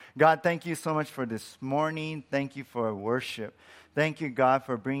God, thank you so much for this morning. Thank you for worship. Thank you, God,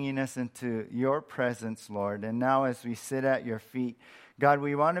 for bringing us into your presence, Lord. And now as we sit at your feet, God,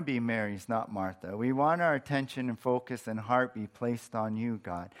 we want to be Mary's, not Martha. We want our attention and focus and heart be placed on you,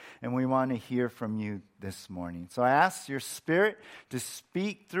 God. And we want to hear from you this morning. So I ask your Spirit to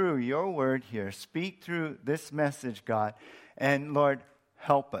speak through your word here. Speak through this message, God. And Lord,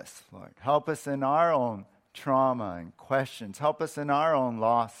 help us, Lord. Help us in our own trauma and questions. Help us in our own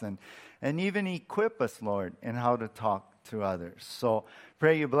loss and even equip us, Lord, in how to talk to others. So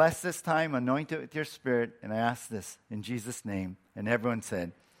pray you bless this time, anoint it with your Spirit, and I ask this in Jesus' name. And everyone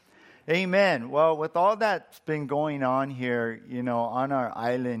said, amen. Well, with all that's been going on here, on our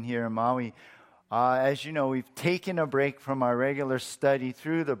island here in Maui, as you know, we've taken a break from our regular study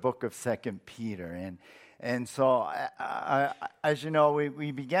through the book of 2 Peter. And so, as you know,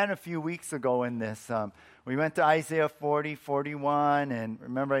 we began a few weeks ago in this. We went to Isaiah 40, 41, and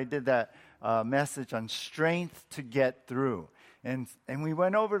remember I did that message on strength to get through. And we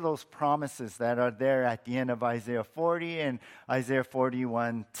went over those promises that are there at the end of Isaiah 40 and Isaiah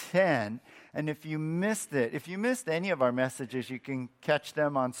 41:10. And if you missed any of our messages, you can catch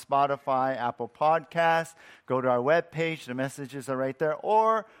them on Spotify, Apple Podcasts. Go to our webpage. The messages are right there.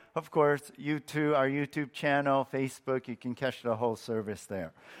 Or, of course, our YouTube channel, Facebook. You can catch the whole service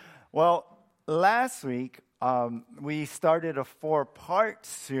there. Well, last week, we started a 4-part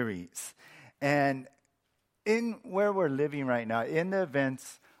series. And in where we're living right now, in the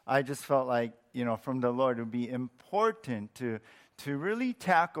events, I just felt like, from the Lord, it would be important to really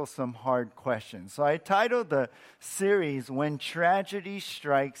tackle some hard questions. So I titled the series, When Tragedy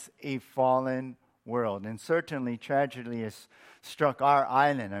Strikes a Fallen World. And certainly tragedy has struck our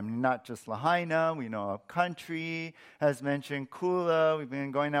island. I mean, not just Lahaina. We know Upcountry has mentioned Kula. We've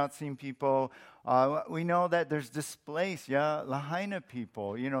been going out seeing people. We know that there's displaced, Lahaina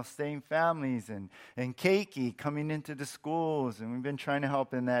people, staying families and keiki coming into the schools. And we've been trying to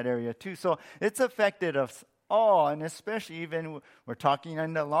help in that area too. So it's affected us all, and especially even we're talking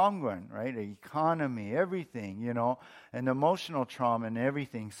in the long run, right? The economy, everything, and emotional trauma and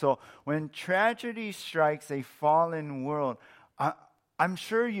everything. So when tragedy strikes a fallen world, I'm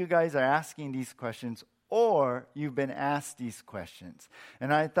sure you guys are asking these questions, or you've been asked these questions.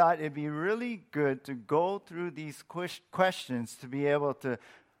 And I thought it'd be really good to go through these questions to be able to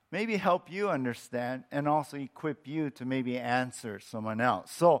maybe help you understand and also equip you to maybe answer someone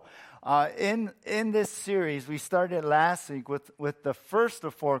else. So in this series, we started last week with the first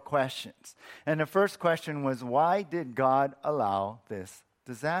of 4 questions. And the first question was, why did God allow this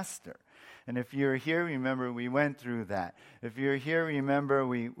disaster? And if you're here, remember we went through that. If you're here, remember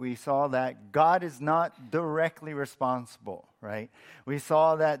we saw that God is not directly responsible, right? We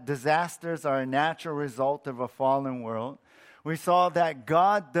saw that disasters are a natural result of a fallen world. We saw that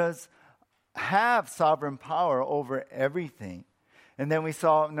God does have sovereign power over everything. And then we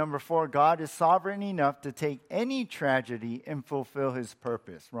saw, number 4, God is sovereign enough to take any tragedy and fulfill his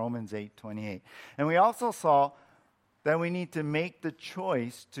purpose, Romans 8:28. And we also saw that we need to make the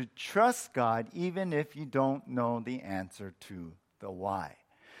choice to trust God even if you don't know the answer to the why.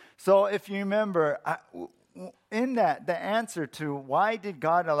 So if you remember, in that, the answer to why did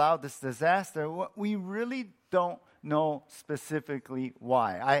God allow this disaster, we really don't know specifically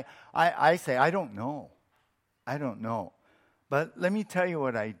why. I say, I don't know. But let me tell you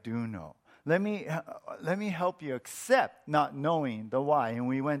what I do know. Let me help you accept not knowing the why. And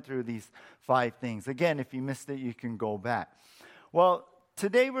we went through these 5 things. Again, if you missed it, you can go back. Well,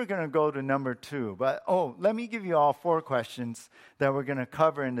 today we're going to go to number 2. But, let me give you all 4 questions that we're going to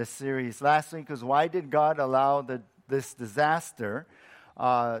cover in this series. Last week was, why did God allow this disaster?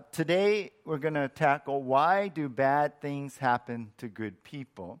 Today we're going to tackle, why do bad things happen to good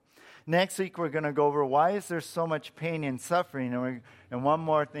people? Next week, we're going to go over why is there so much pain and suffering. And one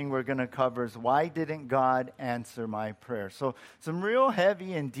more thing we're going to cover is why didn't God answer my prayer? So some real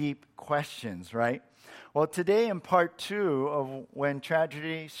heavy and deep questions, right? Well, today in part 2 of When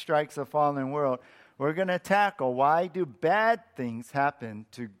Tragedy Strikes a Fallen World, we're going to tackle why do bad things happen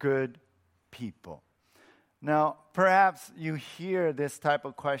to good people? Now, perhaps you hear this type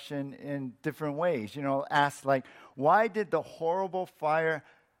of question in different ways. Ask like, why did the horrible fire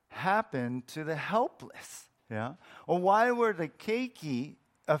happen to the helpless? Yeah. Or why were the keiki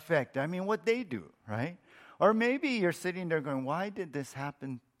affected? I mean, what they do, right? Or maybe you're sitting there going, why did this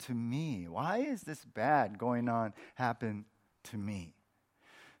happen to me? Why is this bad happen to me?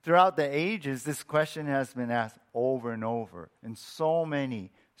 Throughout the ages, this question has been asked over and over in so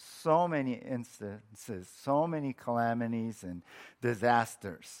many instances, so many calamities and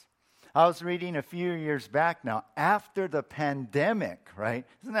disasters. I was reading a few years back now, after the pandemic, right?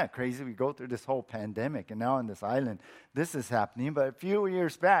 Isn't that crazy? We go through this whole pandemic, and now on this island, this is happening. But a few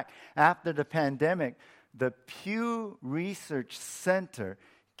years back, after the pandemic, the Pew Research Center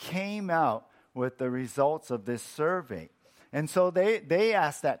came out with the results of this survey. And so they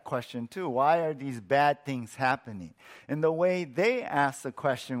asked that question too. Why are these bad things happening? And the way they asked the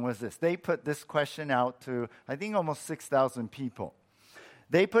question was this. They put this question out to, I think, almost 6,000 people.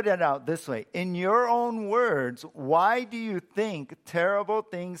 They put it out this way. In your own words, why do you think terrible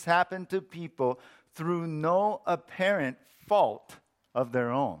things happen to people through no apparent fault of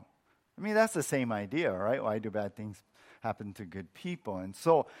their own? I mean, that's the same idea, right? Why do bad things happen to good people? And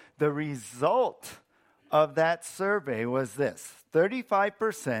so the result of that survey was this.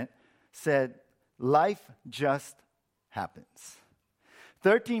 35% said life just happens.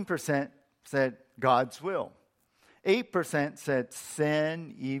 13% said God's will. 8% said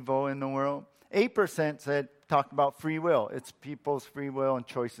sin, evil in the world. 8% talked about free will. It's people's free will and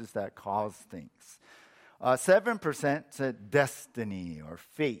choices that cause things. 7% said destiny or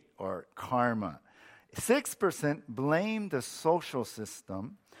fate or karma. 6% blamed the social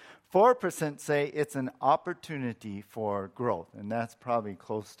system. 4% say it's an opportunity for growth, and that's probably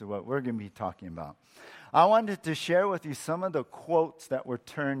close to what we're going to be talking about. I wanted to share with you some of the quotes that were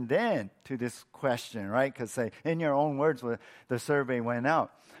turned in to this question, right? Because in your own words, the survey went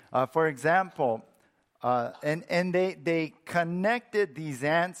out. For example, and they connected these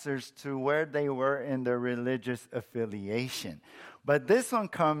answers to where they were in their religious affiliation. But this one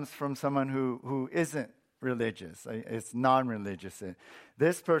comes from someone who isn't religious. It's non-religious.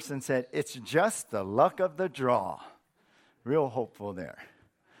 This person said, it's just the luck of the draw. Real hopeful there.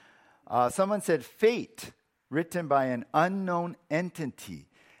 Someone said, fate, written by an unknown entity.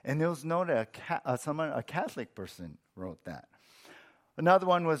 And it was noted a Catholic person wrote that. Another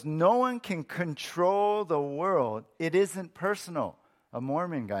one was, no one can control the world. It isn't personal. A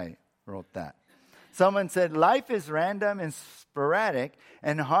Mormon guy wrote that. Someone said, life is random and sporadic,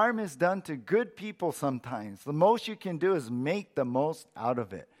 and harm is done to good people sometimes. The most you can do is make the most out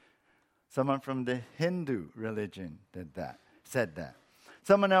of it. Someone from the Hindu religion said that.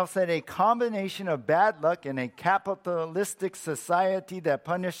 Someone else said, a combination of bad luck and a capitalistic society that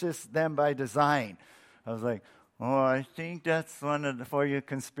punishes them by design. I was like, oh, I think that's one for you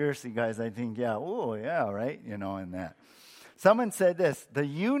conspiracy guys. I think, yeah, oh, yeah, right, and that. Someone said this, the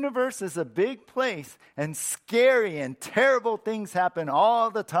universe is a big place and scary and terrible things happen all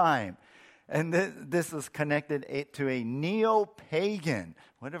the time. And this is connected to a neo-pagan,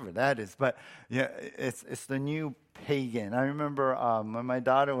 whatever that is. But yeah, it's the new pagan. I remember when my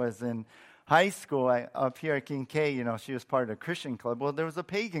daughter was in high school, up here at King K, she was part of a Christian club. Well, there was a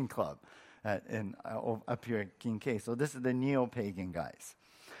pagan club up here at King K. So this is the neo-pagan guys.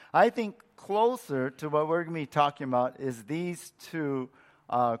 I think closer to what we're going to be talking about is these two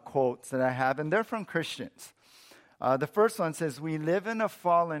quotes that I have, and they're from Christians. The first one says, we live in a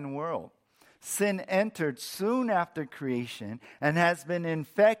fallen world. Sin entered soon after creation and has been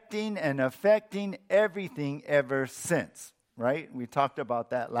infecting and affecting everything ever since, right? We talked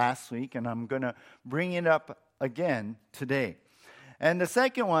about that last week, and I'm going to bring it up again today. And the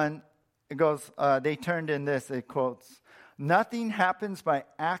second one, it goes, they turned in this, it quotes, nothing happens by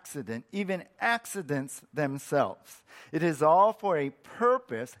accident, even accidents themselves. It is all for a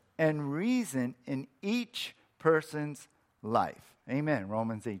purpose and reason in each person's life. Amen,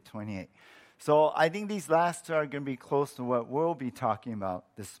 Romans 8:28. So I think these last two are going to be close to what we'll be talking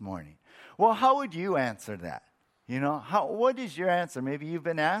about this morning. Well, how would you answer that? What is your answer? Maybe you've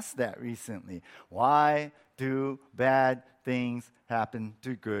been asked that recently. Why do bad things happen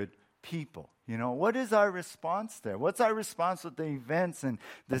to good people? What is our response there? What's our response with the events and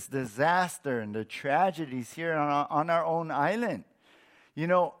this disaster and the tragedies here on our own island?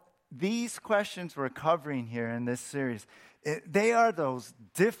 These questions we're covering here in this series, they are those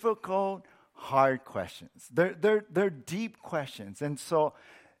difficult, hard questions. They're deep questions. And so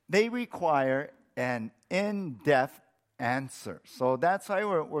they require an in-depth answer. So that's why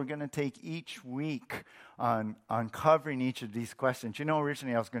we're going to take each week on covering each of these questions.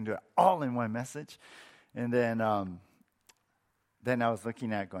 Originally I was going to do it all in one message. And then I was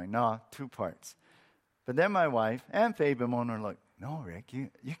looking at going, no, 2 parts. But then my wife and Fabe and Mona were like, no, Rick, you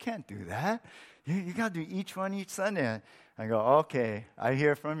can't do that. You got to do each one each Sunday. I go, okay, I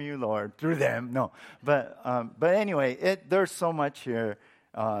hear from you, Lord, through them. No, but anyway, there's so much here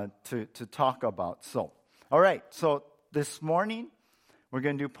to talk about. So, all right, so this morning, we're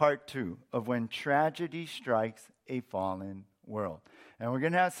going to do part 2 of when tragedy strikes a fallen world. And we're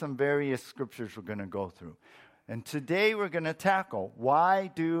going to have some various scriptures we're going to go through. And today we're going to tackle, why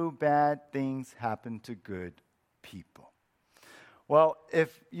do bad things happen to good people? Well,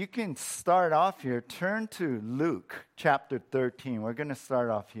 if you can start off here, turn to Luke chapter 13. We're going to start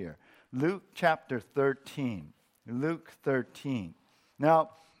off here. Luke chapter 13. Luke 13. Now,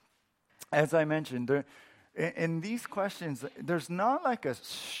 as I mentioned, in these questions, there's not like a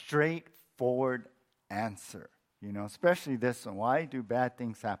straightforward answer. Especially this one. Why do bad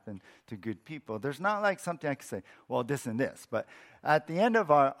things happen to good people? There's not like something I can say, well, this and this. But at the end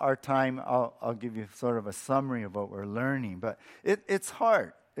of our time, I'll give you sort of a summary of what we're learning. But it's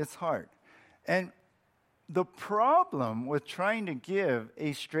hard. It's hard. And the problem with trying to give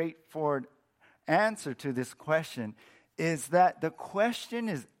a straightforward answer to this question is that the question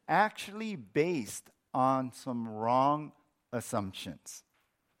is actually based on some wrong assumptions.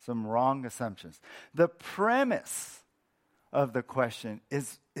 The premise of the question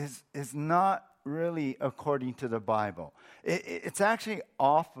is not really according to the Bible. It's actually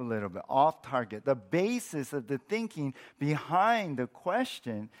off a little bit, off target. The basis of the thinking behind the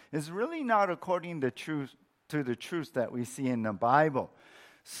question is really not according to the truths that we see in the Bible.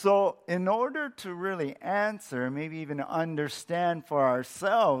 So in order to really answer, maybe even understand for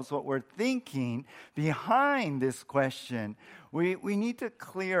ourselves what we're thinking behind this question, we need to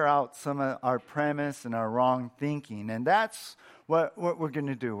clear out some of our premise and our wrong thinking. And that's what we're going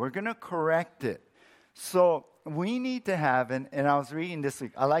to do. We're going to correct it. So we need to have, and I was reading this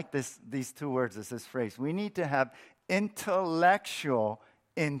week, I like these two words, this phrase. We need to have intellectual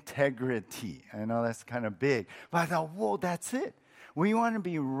integrity. I know that's kind of big, but I thought, whoa, that's it. We want to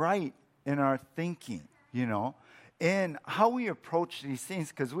be right in our thinking, and how we approach these things,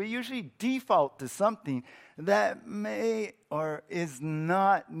 because we usually default to something that may or is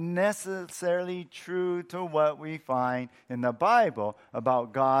not necessarily true to what we find in the Bible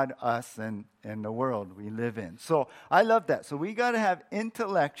about God, us, and the world we live in. So I love that. So we got to have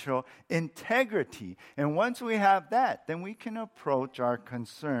intellectual integrity. And once we have that, then we can approach our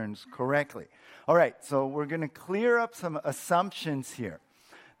concerns correctly. All right, so we're going to clear up some assumptions here.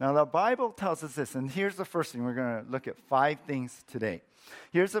 Now, the Bible tells us this, and here's the first thing. We're going to look at 5 things today.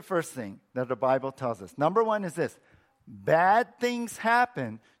 Here's the first thing that the Bible tells us. Number 1 is this: bad things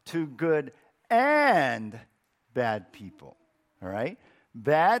happen to good and bad people. All right?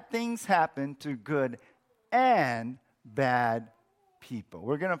 Bad things happen to good and bad people.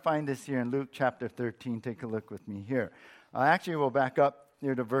 We're going to find this here in Luke chapter 13. Take a look with me here. Actually, we'll back up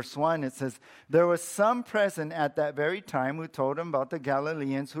here to verse 1. It says, there was some present at that very time who told him about the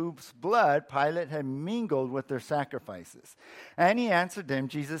Galileans whose blood Pilate had mingled with their sacrifices. And he answered them,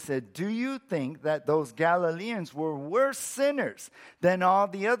 Jesus said, do you think that those Galileans were worse sinners than all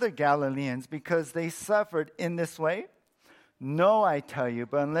the other Galileans because they suffered in this way? No, I tell you,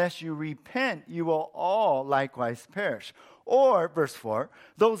 but unless you repent, you will all likewise perish. Or, verse 4,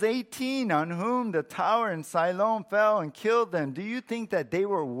 those 18 on whom the tower in Siloam fell and killed them, do you think that they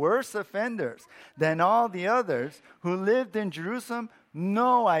were worse offenders than all the others who lived in Jerusalem?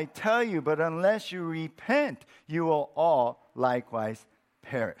 No, I tell you, but unless you repent, you will all likewise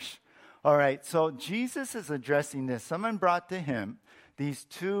perish. All right, so Jesus is addressing this. Someone brought to him these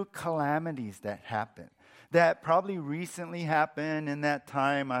 2 calamities that happened, that probably recently happened in that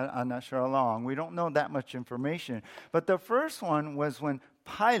time. I'm not sure how long. We don't know that much information. But the first one was when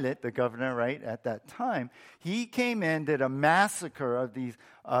Pilate, the governor, right, at that time, he came in, did a massacre of these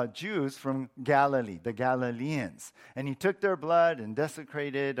Jews from Galilee, the Galileans. And he took their blood and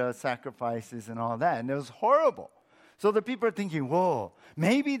desecrated sacrifices and all that. And it was horrible. So the people are thinking, whoa,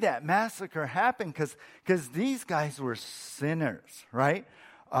 maybe that massacre happened because these guys were sinners, right?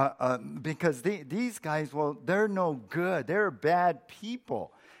 Because these guys, well, they're no good. They're bad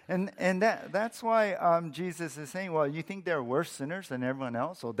people. And that's why Jesus is saying, well, you think they're worse sinners than everyone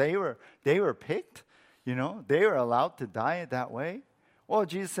else? So they were picked, they were allowed to die that way. Well,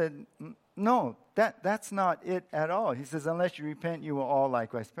 Jesus said, no, that's not it at all. He says, unless you repent, you will all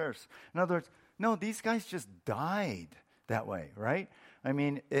likewise perish. In other words, no, these guys just died that way, right? I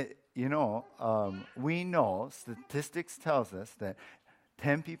mean, we know, statistics tells us that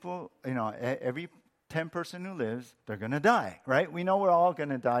 10 people, every 10 person who lives, they're going to die, right? We know we're all going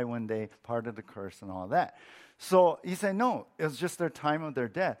to die one day, part of the curse and all that. So he said, no, it was just their time of their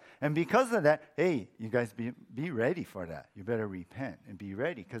death. And because of that, hey, you guys be ready for that. You better repent and be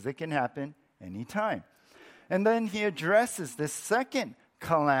ready because it can happen anytime. And then he addresses this second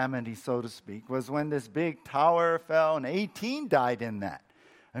calamity, so to speak, was when this big tower fell and 18 died in that.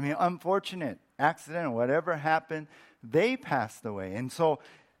 I mean, unfortunate accident or whatever happened, they passed away. And so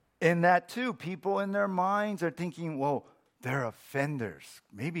in that too, people in their minds are thinking, whoa, they're offenders.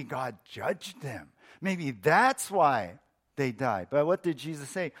 Maybe God judged them. Maybe that's why they died. But what did Jesus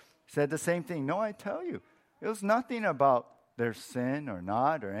say? He said the same thing. No, I tell you, it was nothing about their sin or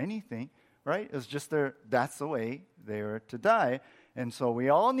not or anything, right? It was just that's the way they were to die. And so we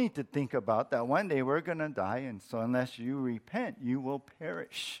all need to think about that one day we're going to die. And so unless you repent, you will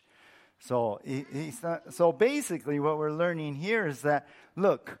perish. So so basically what we're learning here is that,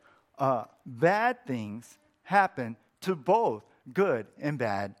 look, bad things happen to both good and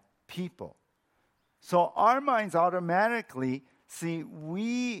bad people. So our minds automatically,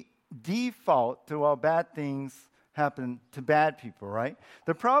 we default to how bad things happen to bad people, right?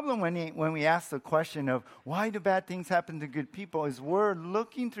 The problem when we ask the question of why do bad things happen to good people is we're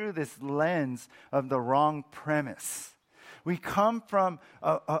looking through this lens of the wrong premise. We come from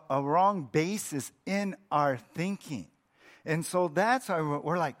a wrong basis in our thinking. And so that's why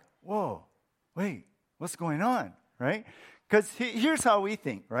we're like, whoa, wait, what's going on, right? Because here's how we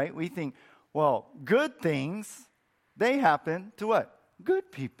think, right? We think, well, good things, they happen to what?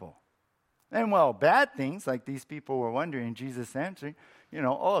 Good people. And well, bad things, like these people were wondering, Jesus answering,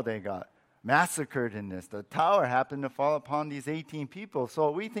 they got massacred in this. The tower happened to fall upon these 18 people.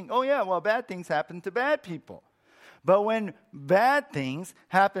 So we think, bad things happen to bad people. But when bad things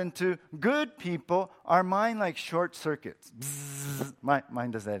happen to good people, our mind like short circuits. Bzzz. Mine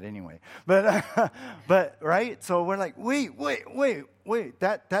does that anyway. But right? So we're like, wait.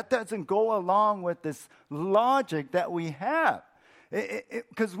 That doesn't go along with this logic that we have.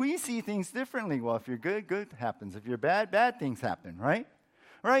 Because we see things differently. Well, if you're good, good happens. If you're bad, bad things happen, right?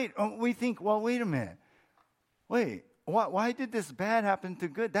 Right? We think, well, wait a minute. Why did this bad happen to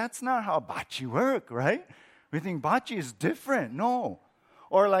good? That's not how bocce work, right? We think bocce is different. No.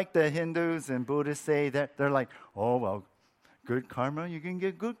 Or like the Hindus and Buddhists say that they're like, oh, well, good karma, you can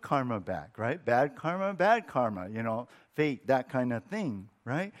get good karma back, right? Bad karma, fate, that kind of thing,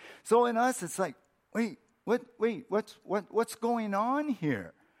 right? So in us, it's like, what's going on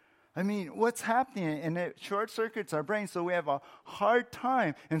here? I mean, what's happening? And it short circuits our brain, so we have a hard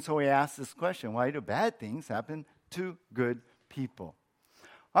time. And so we ask this question, why do bad things happen to good people?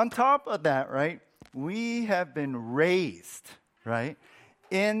 On top of that, right, we have been raised, right,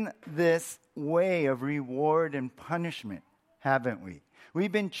 in this way of reward and punishment, haven't we?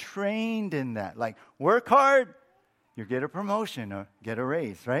 We've been trained in that. Like, work hard, you get a promotion or get a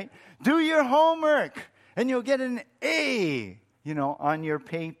raise, right? Do your homework, and you'll get an A, on your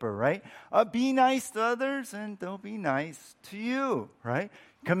paper, right? Be nice to others, and they'll be nice to you, right?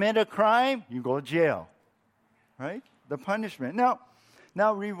 Commit a crime, you go to jail, right? The punishment.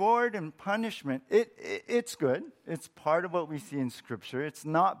 Now, reward and punishment, it's good. It's part of what we see in Scripture. It's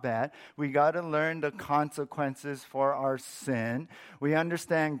not bad. We got to learn the consequences for our sin. We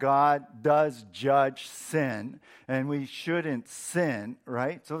understand God does judge sin, and we shouldn't sin,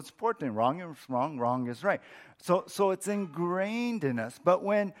 right? So it's important. Wrong is wrong, wrong is right. So it's ingrained in us. But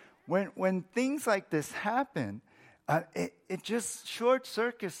when things like this happen, it just short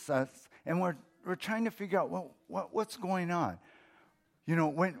circuits us, and we're trying to figure out, what's going on?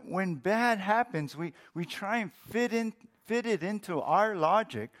 When bad happens, we try and fit it into our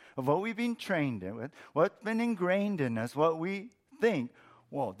logic of what we've been trained in with, what's been ingrained in us, what we think,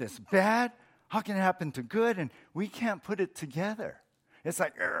 well, this bad, how can it happen to good? And we can't put it together. It's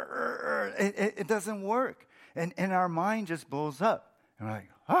like, it doesn't work. And our mind just blows up. And we're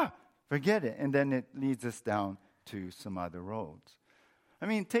like, forget it. And then it leads us down to some other roads. I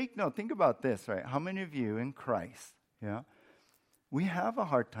mean, think about this, right? How many of you in Christ, we have a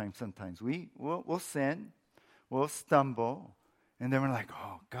hard time sometimes. We'll sin, we'll stumble, and then we're like,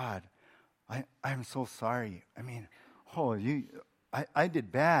 oh, God, I'm so sorry. I mean, I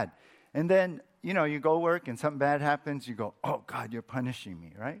did bad. And then, you go work and something bad happens, you go, oh, God, you're punishing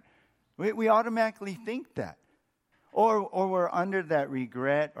me, right? We automatically think that. Or we're under that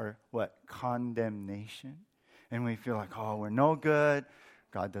regret or condemnation. And we feel like, oh, we're no good.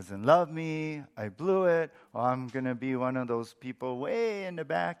 God doesn't love me. I blew it. Oh, I'm going to be one of those people way in the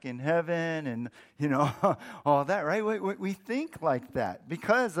back in heaven and, all that, right? We think like that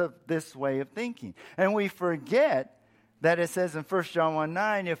because of this way of thinking. And we forget that it says in 1 John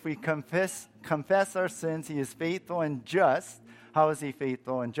 1:9, if we confess our sins, he is faithful and just. How is he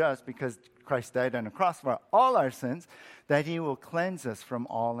faithful and just? Because Christ died on the cross for all our sins, that he will cleanse us from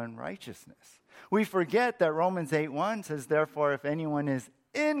all unrighteousness. We forget that Romans 8:1 says, therefore, if anyone is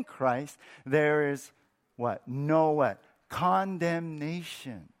in Christ, there is no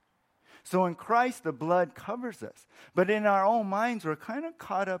condemnation. So in Christ, the blood covers us. But in our own minds, we're kind of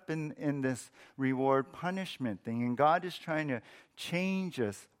caught up in this reward punishment thing. And God is trying to change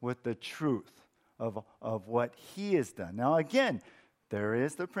us with the truth of what he has done. Now, again, there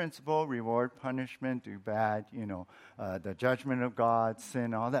is the principle, reward, punishment, do bad, the judgment of God,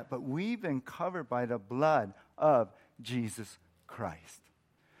 sin, all that. But we've been covered by the blood of Jesus Christ.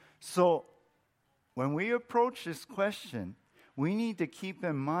 So when we approach this question, we need to keep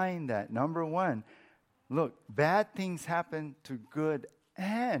in mind that, number one, look, bad things happen to good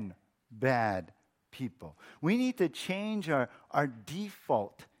and bad people. We need to change our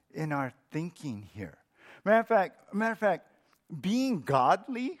default in our thinking here. Matter of fact, being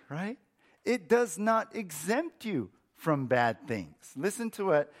godly, right? It does not exempt you from bad things. Listen to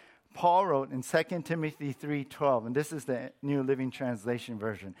what Paul wrote in 2 Timothy 3:12, and this is the New Living Translation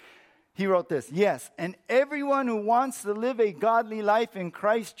version. He wrote this, yes, and everyone who wants to live a godly life in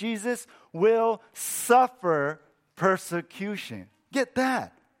Christ Jesus will suffer persecution. Get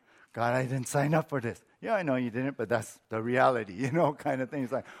that? God, I didn't sign up for this. Yeah, I know you didn't, but that's the reality, kind of thing.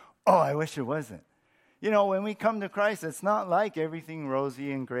 It's like, oh, I wish it wasn't. When we come to Christ, it's not like everything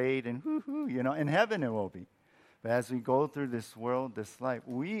rosy and great and hoo-hoo, in heaven it will be. But as we go through this world, this life,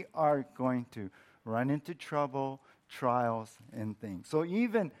 we are going to run into trouble, trials, and things. So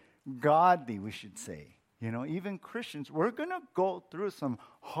even godly, we should say, even Christians, we're going to go through some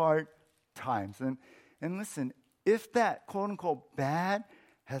hard times. And listen, if that quote-unquote bad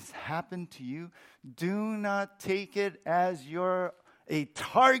has happened to you, do not take it as you're a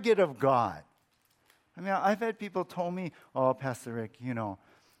target of God. I mean, I've had people tell me, oh, Pastor Rick,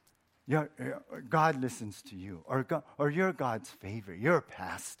 God listens to you, or you're God's favorite. You're a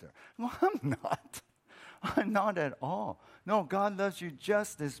pastor. Well, I'm not. I'm not at all. No, God loves you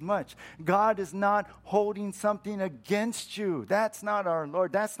just as much. God is not holding something against you. That's not our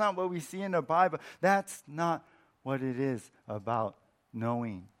Lord. That's not what we see in the Bible. That's not what it is about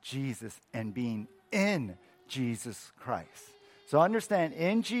knowing Jesus and being in Jesus Christ. So understand,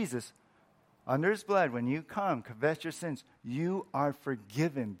 in Jesus, under his blood, when you come, confess your sins, you are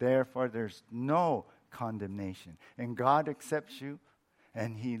forgiven. Therefore, there's no condemnation. And God accepts you,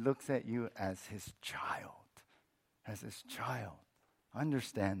 and he looks at you as his child. As his child.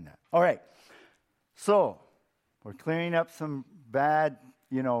 Understand that. All right. So, we're clearing up some bad,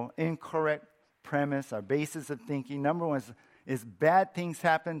 incorrect premise, our basis of thinking. Number one is bad things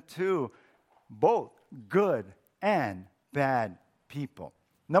happen to both good and bad people.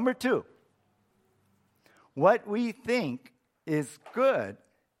 Number two, what we think is good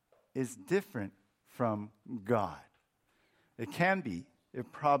is different from God. It can be.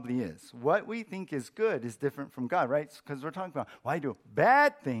 It probably is. What we think is good is different from God, right? Because we're talking about, why do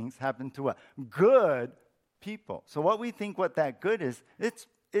bad things happen to what? Good people. So what we think what that good is, it's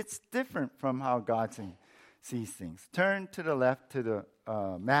different from how God sees things. Turn to the left to the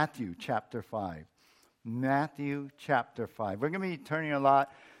Matthew chapter 5. Matthew chapter 5. We're going to be turning a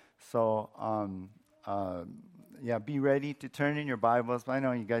lot, so be ready to turn in your Bibles. I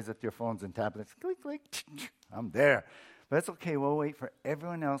know you guys with your phones and tablets. Click, click. I'm there. But it's okay. We'll wait for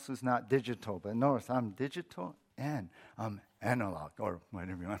everyone else who's not digital. But notice, I'm digital and I'm analog, or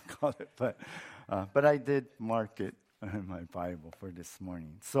whatever you want to call it. But I did mark it in my Bible for this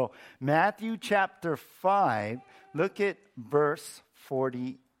morning. So Matthew chapter 5, look at verse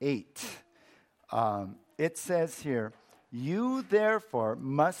 48. It says here, you therefore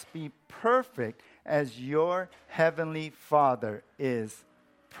must be perfect as your heavenly Father is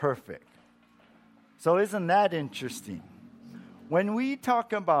perfect. So isn't that interesting? When we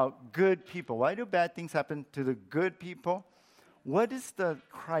talk about good people, why do bad things happen to the good people? What is the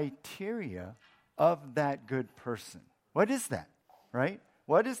criteria of that good person? What is that, right?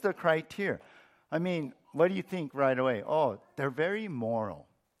 What is the criteria? I mean, what do you think right away? Oh, they're very moral,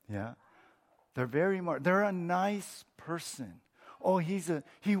 yeah? They're very moral. They're a nice person. Oh,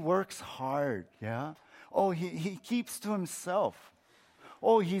 he works hard, yeah? Oh, he keeps to himself.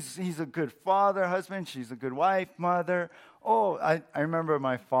 Oh, he's a good father, husband. She's a good wife, mother. Oh, I remember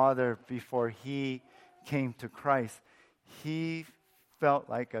my father, before he came to Christ, he felt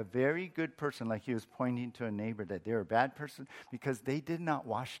like a very good person, like he was pointing to a neighbor that they were a bad person because they did not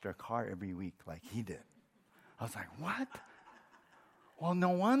wash their car every week like he did. I was like, what? Well, no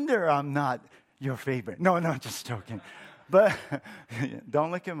wonder I'm not your favorite. No, just joking. But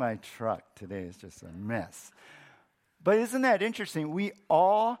don't look at my truck today. It's just a mess. But isn't that interesting? We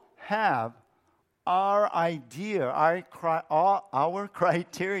all have our idea, our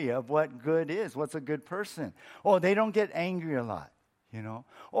criteria of what good is, what's a good person. Oh, they don't get angry a lot,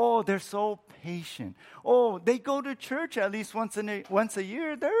 Oh, they're so patient. Oh, they go to church at least once a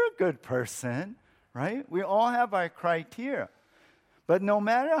year. They're a good person, right? We all have our criteria. But no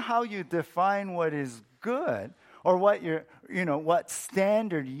matter how you define what is good, or what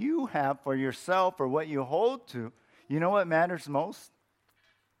standard you have for yourself or what you hold to. You know what matters most?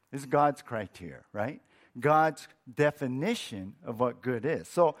 Is God's criteria, right? God's definition of what good is.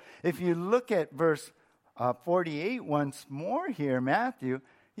 So if you look at verse 48 once more here, Matthew,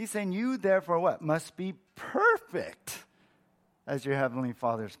 he's saying, you therefore what? Must be perfect as your heavenly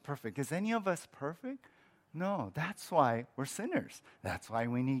Father is perfect. Is any of us perfect? No, that's why we're sinners. That's why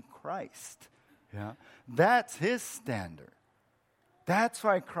we need Christ. Yeah, that's his standard. That's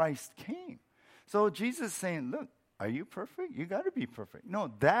why Christ came. So Jesus is saying, look, are you perfect? You got to be perfect.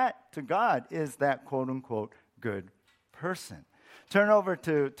 No, that to God is that quote-unquote good person. Turn over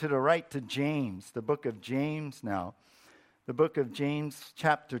to the right to James, the book of James now. The book of James,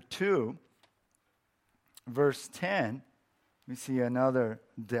 chapter 2, verse 10. We see another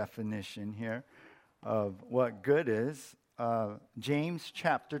definition here of what good is. James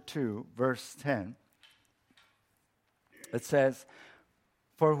chapter 2, verse 10. It says,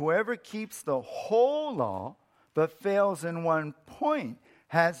 for whoever keeps the whole law but fails in one point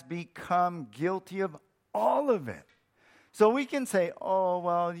has become guilty of all of it. So we can say, oh,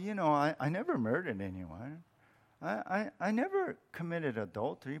 well, I never murdered anyone. I never committed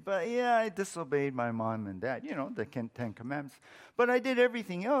adultery, but yeah, I disobeyed my mom and dad, the 10 Commandments. But I did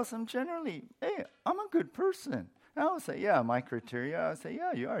everything else. I'm a good person. And I'll say, yeah, my criteria, I'll say,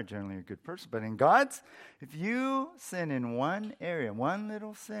 yeah, you are generally a good person. But in God's, if you sin in one area, one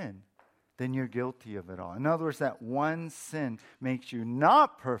little sin, then you're guilty of it all. In other words, that one sin makes you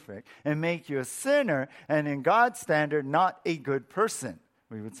not perfect and make you a sinner, and in God's standard, not a good person.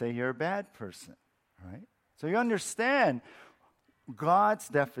 We would say you're a bad person, right? So you understand God's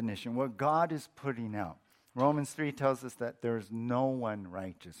definition, what God is putting out. Romans 3 tells us that there is no one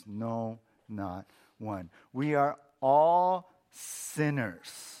righteous. No, not one. We are all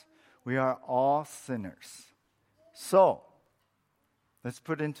sinners. We are all sinners. So, let's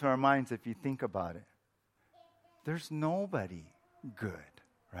put into our minds, if you think about it, there's nobody good,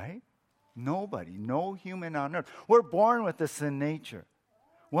 right? Nobody, no human on earth. We're born with a sin nature.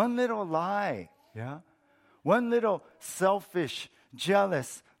 One little lie, yeah? One little selfish,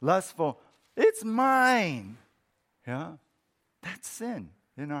 jealous, lustful, it's mine, yeah? That's sin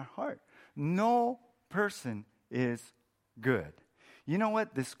in our heart. No person is good. You know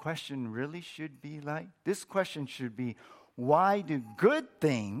what this question really should be like? This question should be, why do good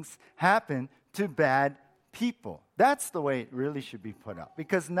things happen to bad people? That's the way it really should be put out.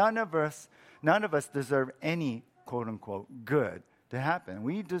 Because none of us deserve any quote-unquote good to happen.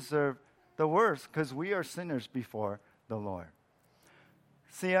 We deserve the worst because we are sinners before the Lord.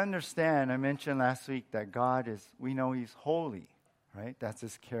 See, understand, I mentioned last week that we know he's holy, right? That's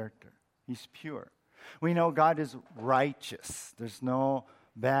his character. He's pure. We know God is righteous. There's no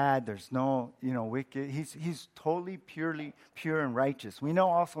bad. There's no, wicked. He's totally pure and righteous. We know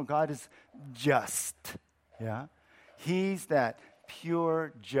also God is just. Yeah? He's that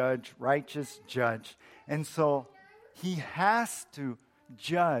pure judge, righteous judge. And so he has to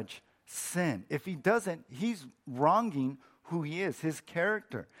judge sin. If he doesn't, he's wronging who he is, his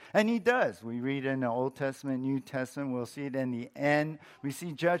character. And he does. We read in the Old Testament, New Testament, we'll see it in the end. We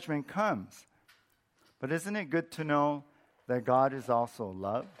see judgment comes. But isn't it good to know that God is also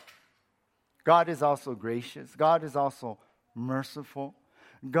love? God is also gracious. God is also merciful.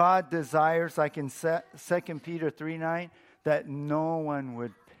 God desires, like in 2 Peter 3:9, that no one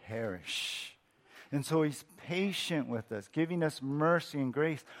would perish. And so he's patient with us, giving us mercy and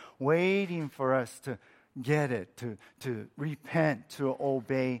grace, waiting for us to get it, to repent, to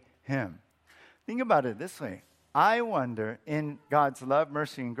obey him. Think about it this way. I wonder, in God's love,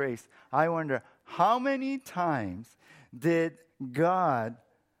 mercy, and grace, I wonder how many times did God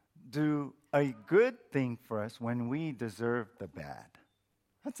do a good thing for us when we deserve the bad?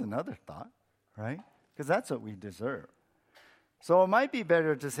 That's another thought, right? Because that's what we deserve. So it might be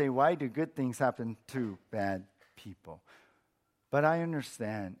better to say, why do good things happen to bad people? But I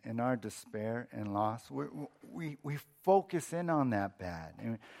understand in our despair and loss, we focus in on that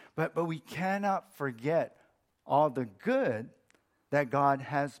bad. But we cannot forget all the good that God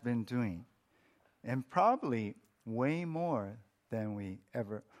has been doing. And probably way more than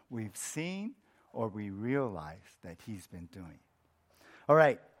we've seen or we realize that he's been doing. All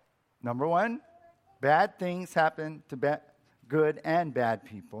right, number one, bad things happen to good and bad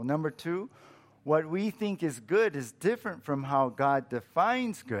people. Number two, what we think is good is different from how God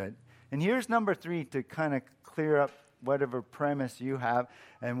defines good. And here's number three to kind of clear up whatever premise you have,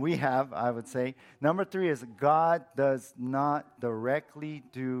 and we have, I would say. Number three is God does not directly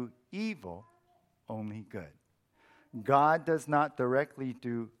do evil, only good. God does not directly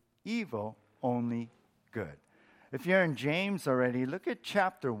do evil, only good. if you're in James already, look at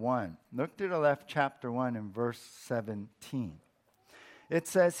chapter 1. Look to the left, chapter 1 and verse 17. It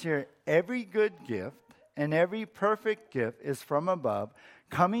says here, every good gift and every perfect gift is from above,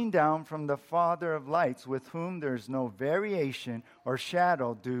 coming down from the Father of lights, with whom there is no variation or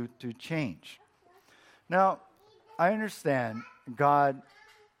shadow due to change. Now, I understand God,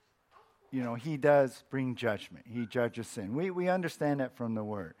 he does bring judgment. He judges sin. We understand that from the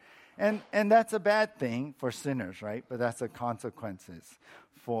Word. And that's a bad thing for sinners, right? But that's the consequences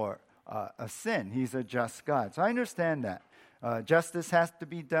for a sin. He's a just God. So I understand that. Justice has to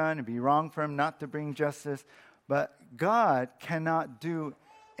be done. It'd be wrong for him not to bring justice. But God cannot do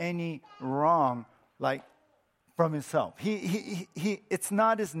any wrong like from himself. It's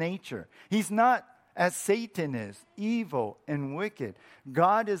not his nature. He's not, as Satan is, evil and wicked.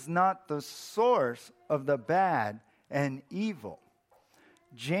 God is not the source of the bad and evil.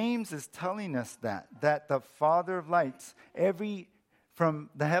 James is telling us that the Father of lights, from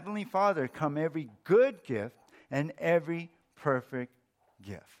the Heavenly Father come every good gift and every perfect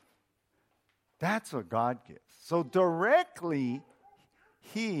gift. That's what God gives. So directly,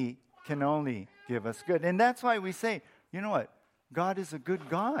 He can only give us good. And that's why we say, you know what? God is a good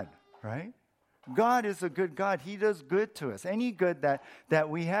God, right? God is a good God. He does good to us. Any good that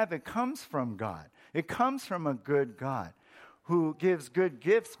we have, it comes from God. It comes from a good God who gives good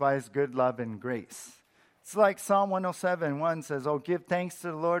gifts by His good love and grace. It's like Psalm 107:1 says, "Oh, give thanks to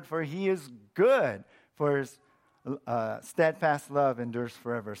the Lord, for He is good, for His steadfast love endures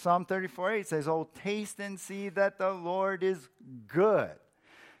forever." Psalm 34:8 says, "Oh, taste and see that the Lord is good."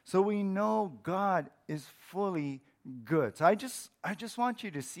 So we know God is fully good. So I just want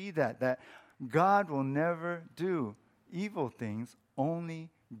you to see that God will never do evil things, only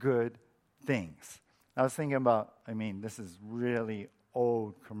good things. I was thinking about, this is really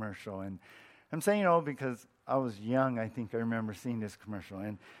old commercial, and I'm saying old because I was young. I think I remember seeing this commercial,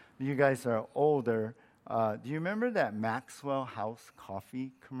 and you guys are older. Do you remember that Maxwell House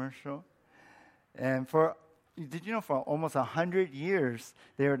coffee commercial? And did you know for almost 100 years,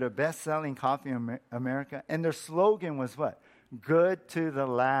 they were the best-selling coffee in America, and their slogan was what? Good to the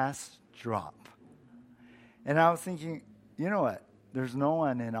last drop. And I was thinking, you know what? There's no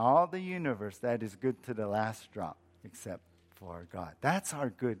one in all the universe that is good to the last drop except for God. That's our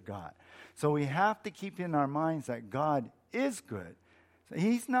good God. So we have to keep in our minds that God is good. So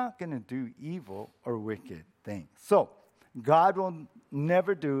He's not going to do evil or wicked things. So God will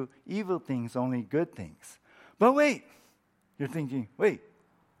never do evil things, only good things. But wait, you're thinking, wait,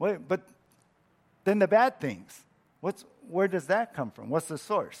 but then the bad things, where does that come from? What's the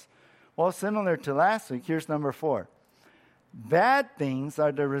source? Well, similar to last week, here's number 4. Bad things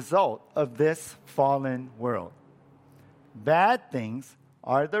are the result of this fallen world. Bad things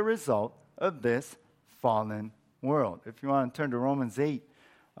are the result of this fallen world. If you want to turn to Romans 8,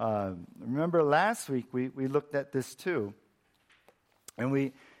 remember last week we looked at this too. And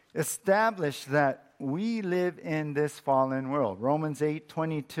we established that we live in this fallen world. Romans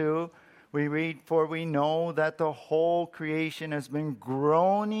 8:22, we read, "For we know that the whole creation has been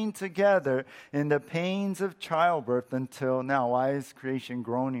groaning together in the pains of childbirth until now." Why is creation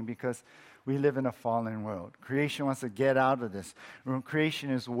groaning? Because we live in a fallen world. Creation wants to get out of this. Creation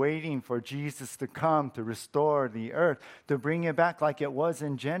is waiting for Jesus to come to restore the earth, to bring it back like it was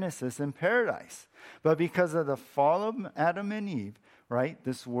in Genesis in paradise. But because of the fall of Adam and Eve, right,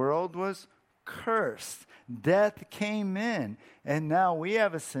 this world was cursed. Death came in, and now we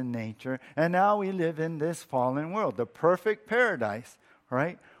have a sin nature, and now we live in this fallen world. The perfect paradise,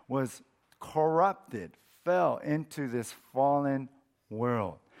 right, was corrupted, fell into this fallen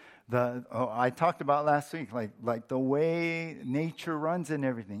world. I talked about last week, like the way nature runs and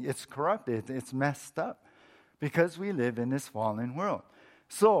everything. It's corrupted. It's messed up because we live in this fallen world.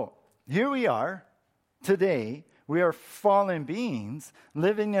 So here we are today. We are fallen beings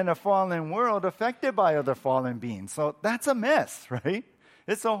living in a fallen world affected by other fallen beings. So that's a mess, right?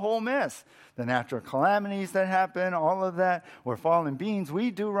 It's a whole mess. The natural calamities that happen, all of that. We're fallen beings.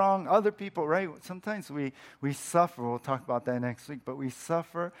 We do wrong. Other people, right? Sometimes we suffer. We'll talk about that next week. But we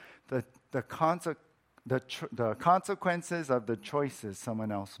suffer the consequences of the choices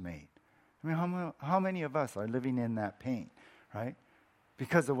someone else made. How many of us are living in that pain, right?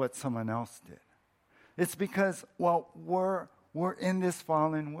 Because of what someone else did. It's because, we're in this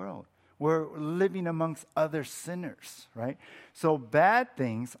fallen world. We're living amongst other sinners, right? So bad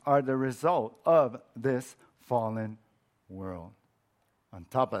things are the result of this fallen world. On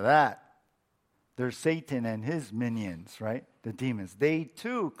top of that, there's Satan and his minions, right? The demons. They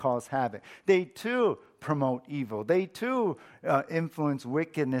too cause havoc. They too promote evil. They too influence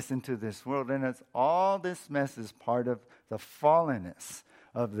wickedness into this world. And it's all this mess is part of the fallenness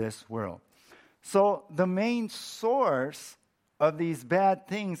of this world. So the main source of these bad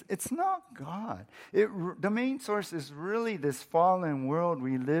things, it's not God. The main source is really this fallen world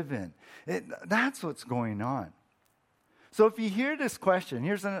we live in. That's what's going on. So if you hear this question,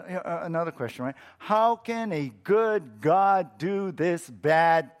 here's another question, right? How can a good God do this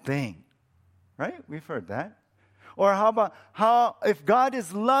bad thing? Right? We've heard that. Or if God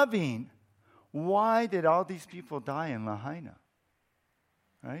is loving, why did all these people die in Lahaina?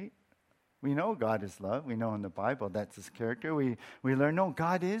 Right? We know God is love. We know in the Bible that's his character. We learn, no,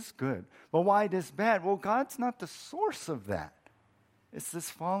 God is good. But why this bad? Well, God's not the source of that. It's this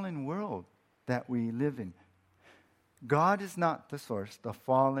fallen world that we live in. God is not the source. The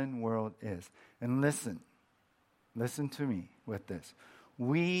fallen world is. And listen to me with this.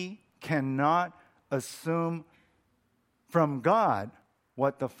 We cannot assume from God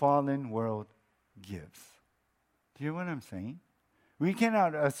what the fallen world gives. Do you hear what I'm saying? We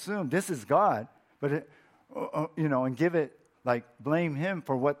cannot assume this is God, but and give it, blame him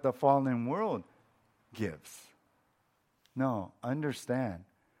for what the fallen world gives. No, understand,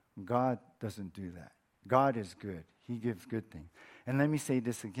 God doesn't do that. God is good. He gives good things. And let me say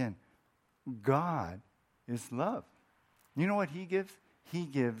this again. God is love. You know what he gives? He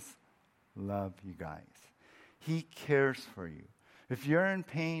gives love, you guys. He cares for you. If you're in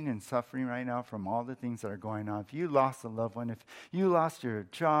pain and suffering right now from all the things that are going on, if you lost a loved one, if you lost your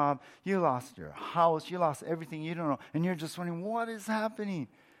job, you lost your house, you lost everything, you don't know, and you're just wondering, what is happening?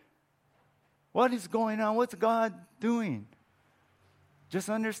 What is going on? What's God doing? Just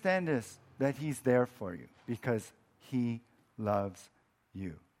understand this, that he's there for you because he loves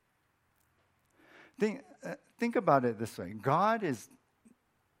you. Think about it this way. God is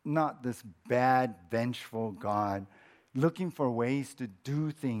not this bad, vengeful God looking for ways to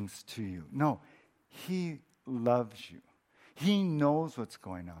do things to you. No, he loves you. He knows what's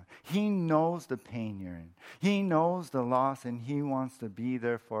going on. He knows the pain you're in. He knows the loss, and he wants to be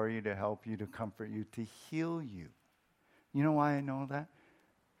there for you, to help you, to comfort you, to heal you. You know why I know that?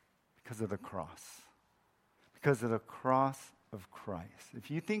 Because of the cross. Because of the cross of Christ.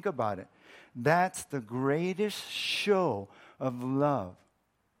 If you think about it, that's the greatest show of love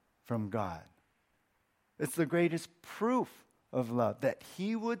from God. It's the greatest proof of love that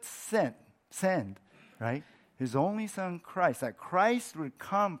he would send, right? His only son, Christ, that Christ would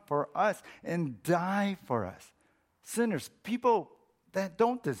come for us and die for us. Sinners, people that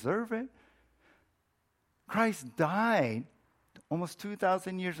don't deserve it. Christ died almost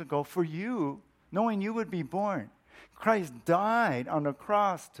 2,000 years ago for you, knowing you would be born. Christ died on the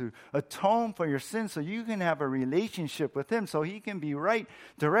cross to atone for your sins so you can have a relationship with him, so he can be right,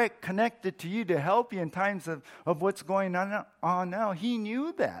 direct, connected to you to help you in times of what's going on now. He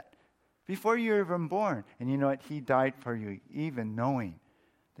knew that before you were even born. And you know what? He died for you, even knowing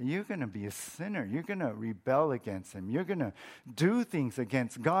that you're going to be a sinner. You're going to rebel against him. You're going to do things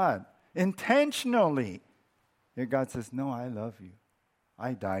against God intentionally. Yet God says, no, I love you.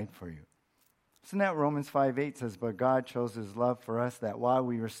 I died for you. Isn't that Romans 5:8 says, but God shows his love for us, that while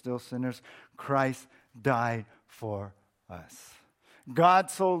we were still sinners, Christ died for us. God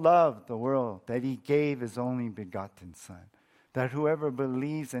so loved the world that he gave his only begotten Son, that whoever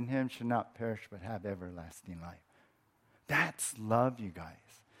believes in him should not perish but have everlasting life. That's love, you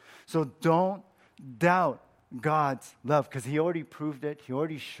guys. So don't doubt God's love, because he already proved it. He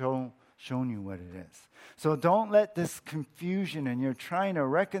already shown you what it is. So don't let this confusion and you're trying to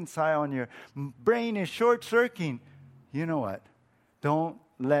reconcile and your brain is short-circuiting. You know what? Don't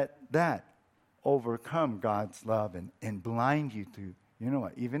let that overcome God's love and blind you to, you know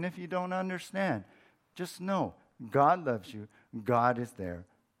what? Even if you don't understand, just know God loves you. God is there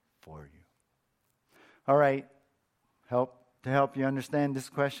for you. All right. To help you understand this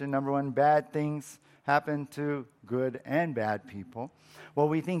question, number one, bad things happen to good and bad people. What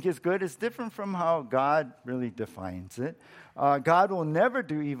we think is good is different from how God really defines it. God will never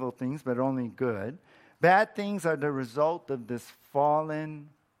do evil things, but only good. Bad things are the result of this fallen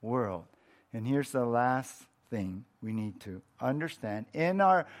world. And here's the last thing we need to understand. In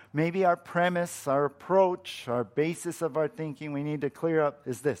our premise, our approach, our basis of our thinking, we need to clear up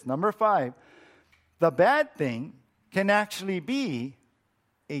is this. Number 5, the bad thing can actually be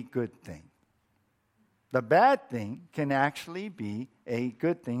a good thing. The bad thing can actually be a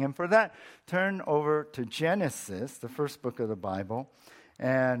good thing. And for that, turn over to Genesis, the first book of the Bible,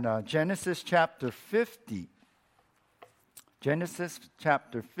 and Genesis chapter 50. Genesis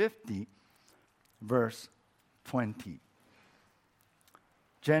chapter 50, verse 20.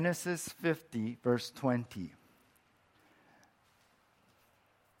 Genesis 50, verse 20.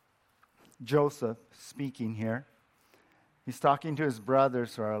 Joseph speaking here. He's talking to his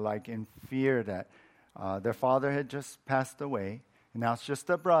brothers who are like in fear that their father had just passed away. And now it's just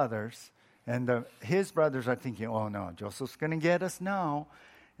the brothers. And his brothers are thinking, oh no, Joseph's going to get us now.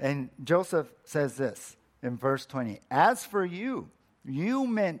 And Joseph says this in verse 20. As for you, you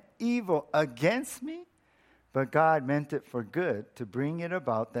meant evil against me, but God meant it for good to bring it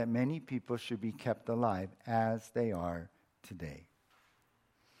about that many people should be kept alive as they are today.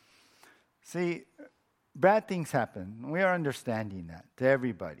 See, bad things happen. We are understanding that to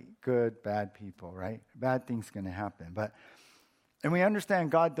everybody. Good, bad people, right? Bad things going to happen. And we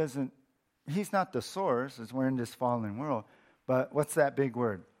understand God doesn't, He's not the source as we're in this fallen world. But what's that big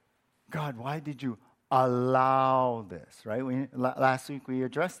word? God, why did you allow this, right? Last week we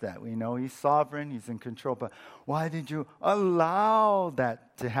addressed that. We know He's sovereign, He's in control. But why did you allow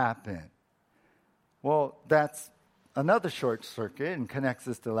that to happen? Well, that's another short circuit and connects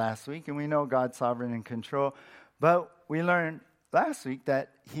us to last week. And we know God's sovereign and control. But we learned last week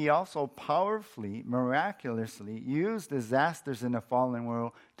that He also powerfully, miraculously used disasters in the fallen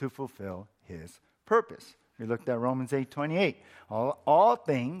world to fulfill His purpose. We looked at Romans 8:28. All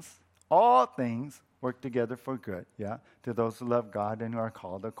things work together for good, to those who love God and who are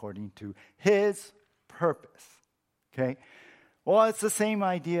called according to His purpose. Okay? Well, it's the same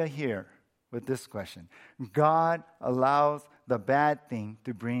idea here with this question. God allows the bad thing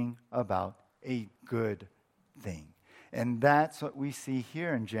to bring about a good thing. And that's what we see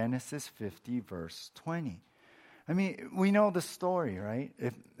here in Genesis 50, verse 20. I mean, we know the story, right?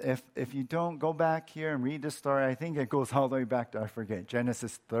 If you don't go back here and read the story, I think it goes all the way back to, I forget,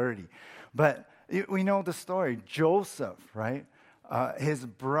 Genesis 30. But we know the story. Joseph, right? His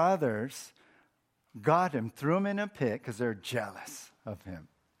brothers got him, threw him in a pit because they're jealous of him.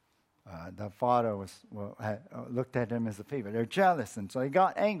 The father looked at him as a favor. They're jealous, and so he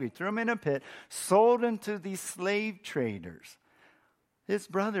got angry, threw him in a pit, sold him to these slave traders. His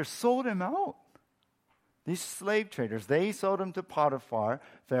brothers sold him out. These slave traders, they sold him to Potiphar,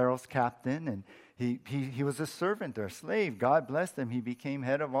 Pharaoh's captain, and he was a servant or a slave. God blessed him. He became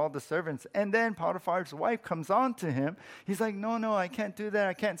head of all the servants. And then Potiphar's wife comes on to him. He's like, no, I can't do that.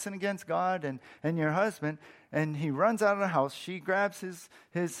 I can't sin against God and your husband. And he runs out of the house. She grabs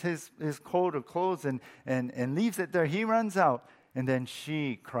his coat of clothes and leaves it there. He runs out. And then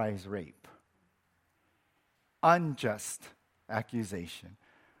she cries rape. Unjust accusation.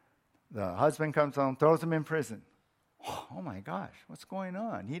 The husband comes home, throws him in prison. Oh my gosh, what's going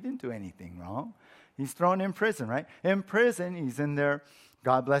on? He didn't do anything wrong. He's thrown in prison, right? In prison, he's in there.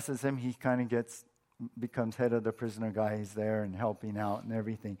 God blesses him. He kind of becomes head of the prisoner guy. He's there and helping out and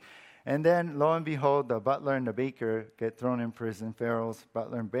everything. And then, lo and behold, the butler and the baker get thrown in prison. Pharaoh's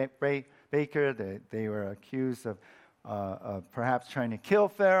butler and baker, they were accused of perhaps trying to kill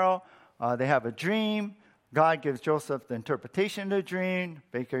Pharaoh. They have a dream. God gives Joseph the interpretation of the dream.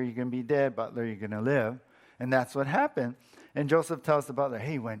 Baker, you're going to be dead. Butler, you're going to live. And that's what happened. And Joseph tells the butler,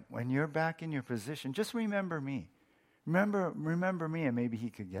 hey, when you're back in your position, just remember me. Remember me, and maybe he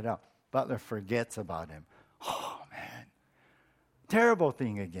could get out. Butler forgets about him. Oh, man. Terrible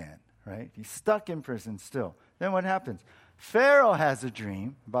thing again, right? He's stuck in prison still. Then what happens? Pharaoh has a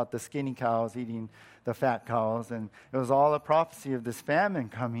dream about the skinny cows eating the fat cows, and it was all a prophecy of this famine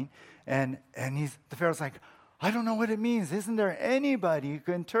coming. And the Pharaoh's like, I don't know what it means. Isn't there anybody who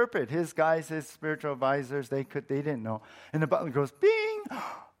could interpret? His guys, his spiritual advisors, they didn't know. And the butler goes, bing!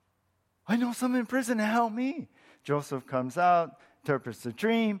 I know someone in prison to help me. Joseph comes out, interprets the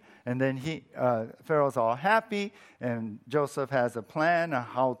dream, and then Pharaoh's all happy, and Joseph has a plan on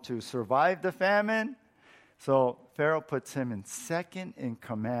how to survive the famine. So Pharaoh puts him in second in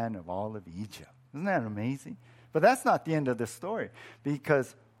command of all of Egypt. Isn't that amazing? But that's not the end of the story,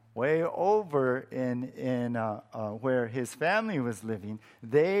 because way over in where his family was living,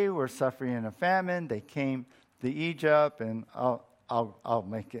 they were suffering a famine. They came to Egypt, and I'll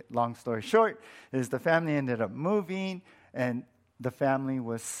make it long story short, is the family ended up moving, and the family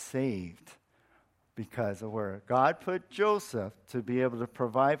was saved because of where God put Joseph to be able to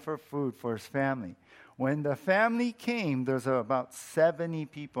provide for food for his family. When the family came, there's about 70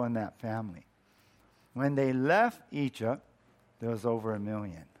 people in that family. When they left Egypt, there was over 1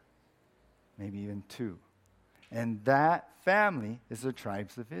 million. Maybe even 2. And that family is the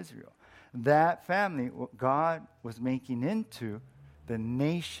tribes of Israel. That family, God was making into the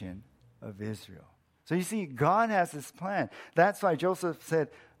nation of Israel. So you see, God has His plan. That's why Joseph said,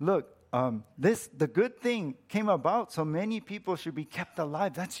 look, the good thing came about so many people should be kept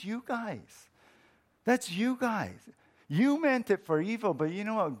alive. That's you guys. That's you guys. You meant it for evil, but you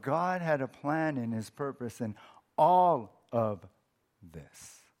know what? God had a plan and his purpose in all of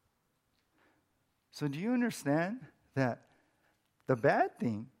this. So do you understand that the bad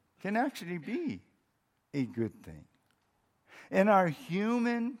thing can actually be a good thing? In our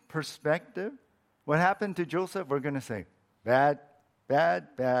human perspective, what happened to Joseph, we're going to say, bad, bad,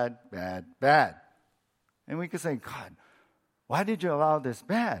 bad, bad, bad. And we could say, God, why did you allow this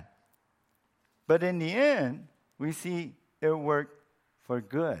bad? But in the end, we see it worked for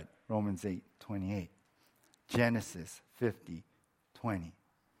good. Romans 8:28. Genesis 50:20.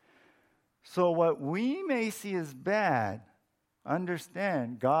 So what we may see as bad,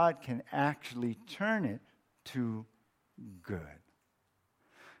 understand God can actually turn it to good.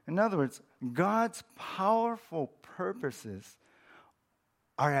 In other words, God's powerful purposes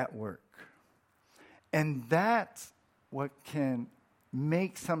are at work. And that's what can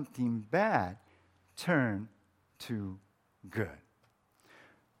make something bad turn to good.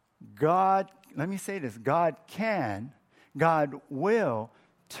 God, let me say this, God will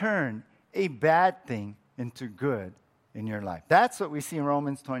turn a bad thing into good in your life. That's what we see in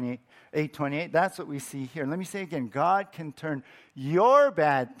Romans 8:28. That's what we see here. Let me say again, God can turn your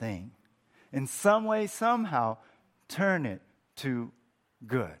bad thing in some way, somehow, turn it to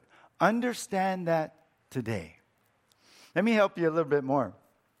good. Understand that today. Let me help you a little bit more.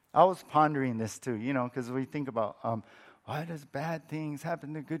 I was pondering this too, because we think about why does bad things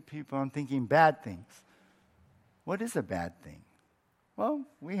happen to good people? I'm thinking bad things. What is a bad thing? Well,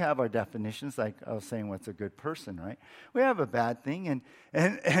 we have our definitions, like I was saying, what's a good person, right? We have a bad thing,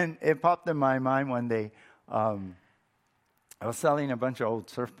 and it popped in my mind one day. I was selling a bunch of old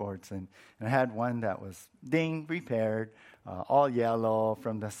surfboards, and I had one that was repaired, all yellow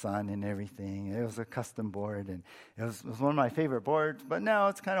from the sun and everything. It was a custom board, and it was one of my favorite boards, but now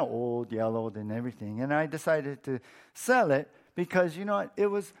it's kind of old, yellowed and everything. And I decided to sell it because, you know what, it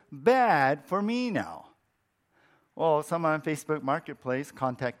was bad for me now. Well, someone on Facebook Marketplace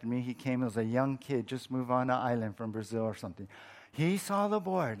contacted me. He came as a young kid, just moved on an island from Brazil or something. He saw the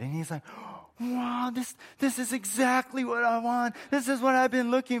board, and he's like, wow, this is exactly what I want. This is what I've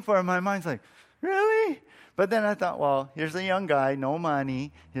been looking for. And my mind's like, really? But then I thought, well, here's a young guy, no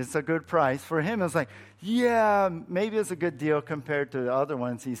money. It's a good price. For him, it was like, yeah, maybe it's a good deal compared to the other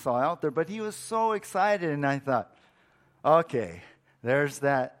ones he saw out there. But he was so excited, and I thought, okay, there's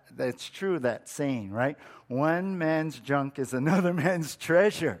that. That's true, that saying, right? One man's junk is another man's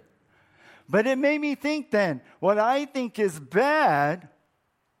treasure. But it made me think then, what I think is bad,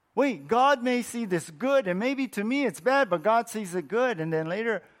 wait, God may see this good, and maybe to me it's bad, but God sees it good. And then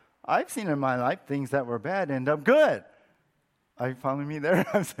later, I've seen in my life things that were bad end up good. Are you following me there?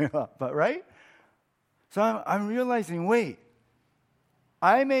 I'm saying, but right? So I'm realizing, wait,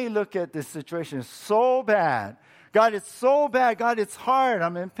 I may look at this situation so bad. God, it's so bad. God, it's hard.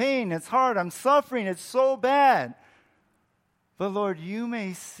 I'm in pain. It's hard. I'm suffering. It's so bad. But Lord, you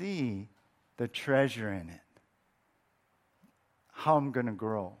may see the treasure in it. How I'm going to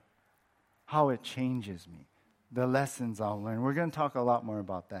grow. How it changes me. The lessons I'll learn. We're going to talk a lot more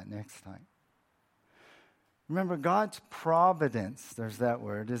about that next time. Remember, God's providence, there's that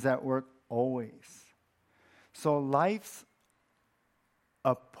word, is at work always. So life's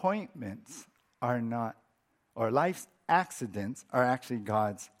appointments are not, or life's accidents are actually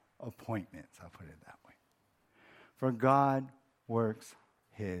God's appointments. I'll put it that way. For God works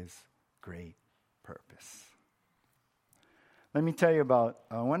his great purpose. Let me tell you about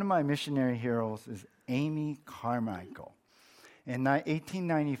one of my missionary heroes is Amy Carmichael. In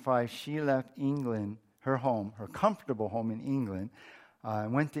 1895, she left England, her home, her comfortable home in England,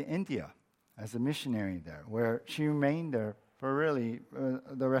 and went to India as a missionary there, where she remained there for really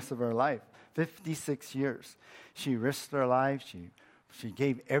the rest of her life, 56 years. She risked her life. She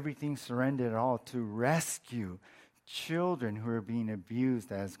gave everything, surrendered it all to rescue children who were being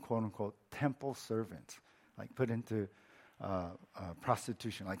abused as quote-unquote temple servants, like put into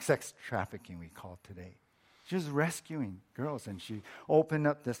prostitution, like sex trafficking we call today. She was rescuing girls, and she opened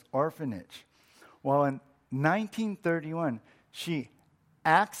up this orphanage. Well, in 1931, she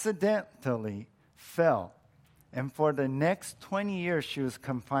accidentally fell, and for the next 20 years, she was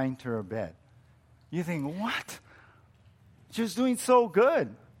confined to her bed. You think, what? She was doing so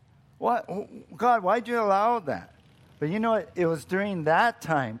good. What? God, why'd you allow that? But you know what? It was during that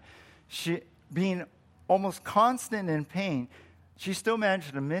time, she being almost constant in pain, she still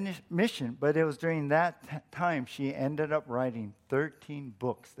managed the mission, but it was during that time she ended up writing 13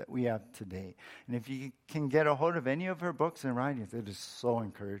 books that we have today. And if you can get a hold of any of her books and writings, it is so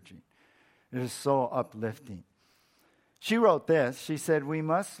encouraging. It is so uplifting. She wrote this. She said, we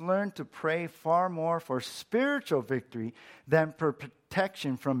must learn to pray far more for spiritual victory than for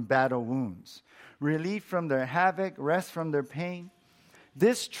protection from battle wounds, relief from their havoc, rest from their pain.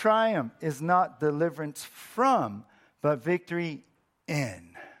 This triumph is not deliverance from, but victory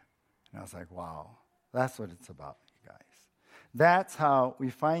in. And I was like, wow, that's what it's about, you guys. That's how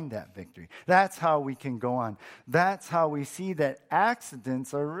we find that victory. That's how we can go on. That's how we see that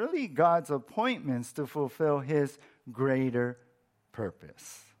accidents are really God's appointments to fulfill His greater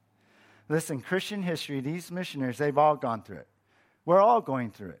purpose. Listen, Christian history, these missionaries, they've all gone through it. We're all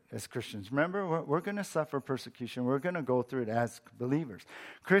going through it as Christians. Remember, we're going to suffer persecution. We're going to go through it as believers.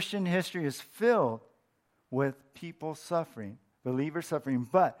 Christian history is filled with people suffering, believers suffering,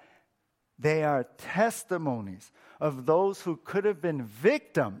 but they are testimonies of those who could have been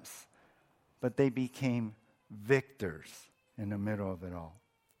victims, but they became victors in the middle of it all.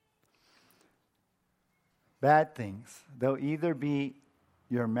 Bad things, they'll either be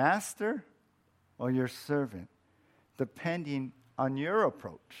your master or your servant, depending on your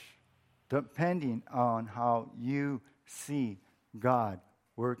approach, depending on how you see God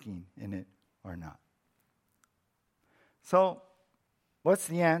working in it or not. So, what's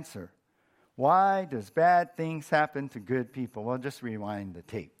the answer? Why does bad things happen to good people? Well, just rewind the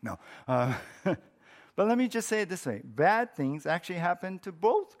tape. No. But let me just say it this way. Bad things actually happen to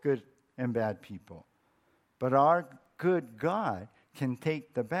both good and bad people. But our good God can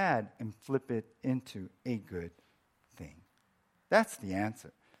take the bad and flip it into a good thing. That's the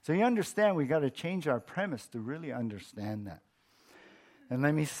answer. So you understand we got to change our premise to really understand that. And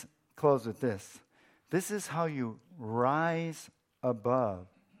let me close with this. This is how you rise above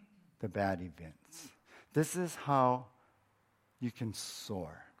the bad events. This is how you can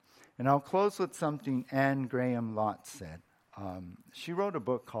soar. And I'll close with something Anne Graham Lotz said. She wrote a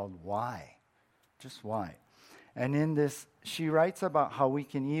book called Why? Just Why? And in this, she writes about how we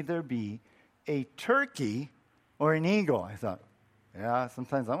can either be a turkey or an eagle. I thought, yeah,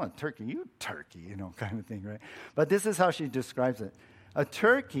 sometimes I'm a turkey, you turkey, kind of thing, right? But this is how she describes it. A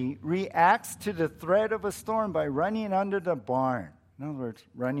turkey reacts to the threat of a storm by running under the barn. In other words,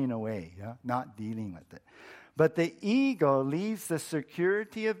 running away, not dealing with it. But the eagle leaves the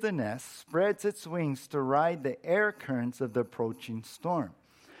security of the nest, spreads its wings to ride the air currents of the approaching storm,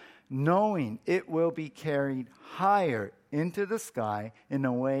 knowing it will be carried higher into the sky in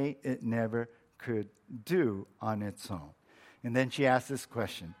a way it never could do on its own. And then she asks this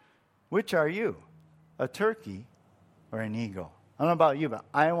question, which are you, a turkey or an eagle? I don't know about you, but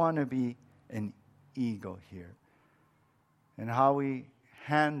I want to be an eagle here. And how we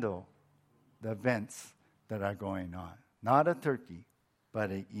handle the events that are going on. Not a turkey, but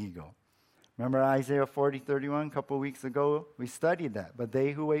an eagle. Remember Isaiah 40:31 a couple of weeks ago? We studied that. But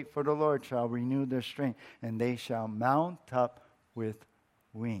they who wait for the Lord shall renew their strength, and they shall mount up with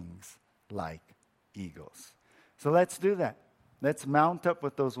wings like eagles. So let's do that. Let's mount up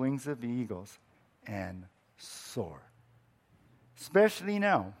with those wings of eagles and soar. Especially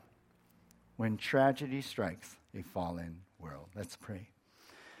now, when tragedy strikes a fallen world. Let's pray.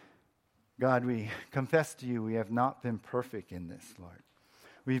 God, we confess to you we have not been perfect in this, Lord.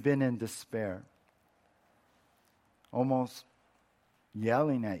 We've been in despair, almost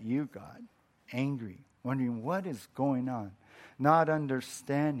yelling at you, God, angry, wondering what is going on, not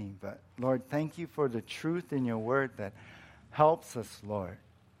understanding. But, Lord, thank you for the truth in your word that helps us, Lord,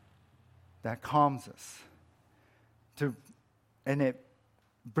 that calms us. And it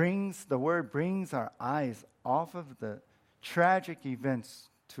brings, the word brings our eyes off of the tragic events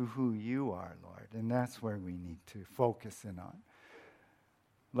to who you are, Lord. And that's where we need to focus in on.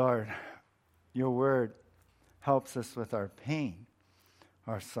 Lord, your word helps us with our pain,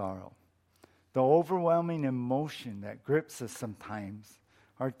 our sorrow, the overwhelming emotion that grips us sometimes,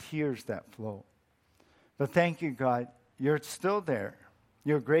 our tears that flow. But thank you, God, you're still there.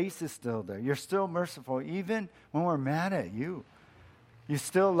 Your grace is still there. You're still merciful, even when we're mad at you. You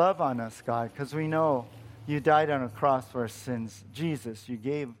still love on us, God, because we know you died on a cross for our sins. Jesus, you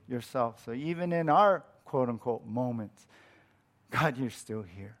gave yourself. So even in our quote-unquote moments, God, you're still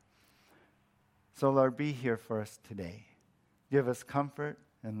here. So, Lord, be here for us today. Give us comfort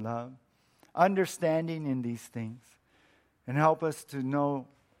and love, understanding in these things, and help us to know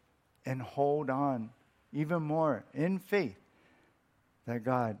and hold on even more in faith that,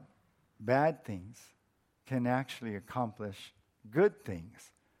 God, bad things can actually accomplish good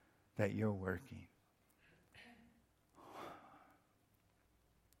things that you're working.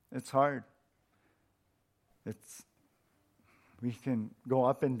 It's hard. We can go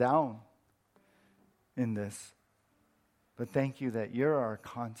up and down in this. But thank you that you're our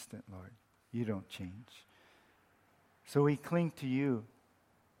constant, Lord. You don't change. So we cling to you,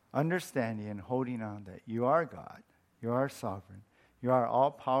 understanding and holding on that you are God, you are sovereign, you are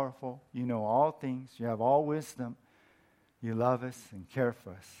all-powerful, you know all things, you have all wisdom, you love us and care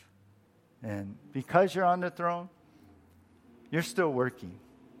for us. And because you're on the throne, you're still working,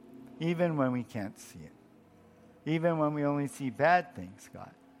 even when we can't see it, even when we only see bad things,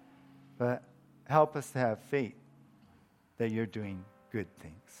 God. But help us to have faith that you're doing good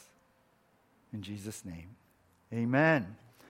things. In Jesus' name, amen.